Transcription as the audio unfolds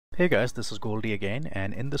Hey guys, this is Goldy again,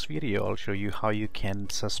 and in this video I'll show you how you can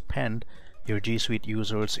suspend your G Suite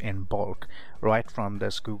users in bulk right from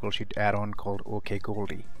this Google Sheet add-on called OK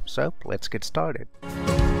Goldy. So let's get started.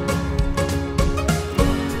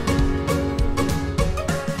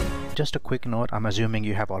 Just a quick note, I'm assuming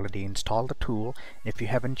you have already installed the tool. If you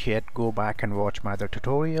haven't yet, go back and watch my other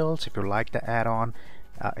tutorials. If you like the add-on,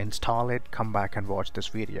 install it, come back and watch this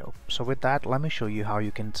video. So with that, let me show you how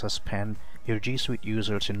you can suspend your G Suite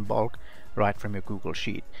users in bulk right from your Google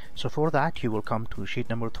Sheet. So for that, you will come to sheet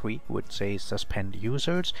number 3, which says suspend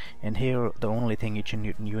users, and here the only thing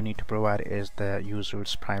you need to provide is the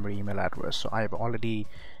user's primary email address. So I have already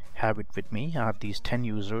have it with me. I have these 10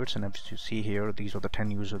 users, and as you see here, these are the 10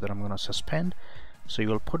 users that I'm going to suspend. So you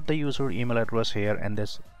will put the user email address here, and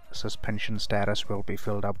this suspension status will be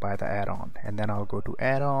filled up by the add-on. And then I'll go to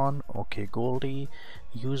add-on, OK Goldy,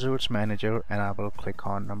 users manager, and I will click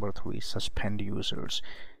on number 3, suspend users.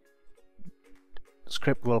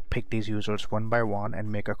 Script will pick these users one by one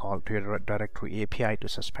and make a call to your directory API to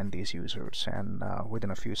suspend these users, and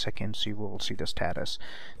within a few seconds you will see the status.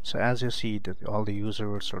 So as you see, all the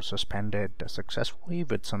users are suspended successfully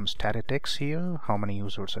with some statistics here, how many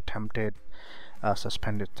users attempted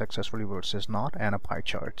suspended successfully versus not, and a pie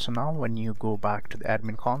chart. So now when you go back to the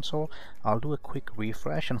admin console, I'll do a quick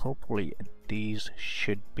refresh and hopefully these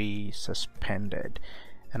should be suspended.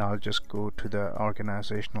 And I'll just go to the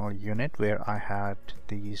organizational unit where I had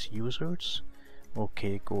these users,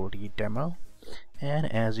 OK Goldy demo,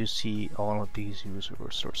 and as you see, all of these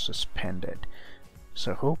users are suspended.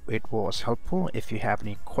 So hope it was helpful. If you have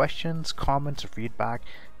any questions, comments, or feedback,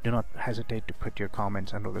 do not hesitate to put your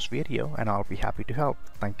comments under this video and I'll be happy to help.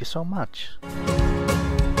 Thank you so much.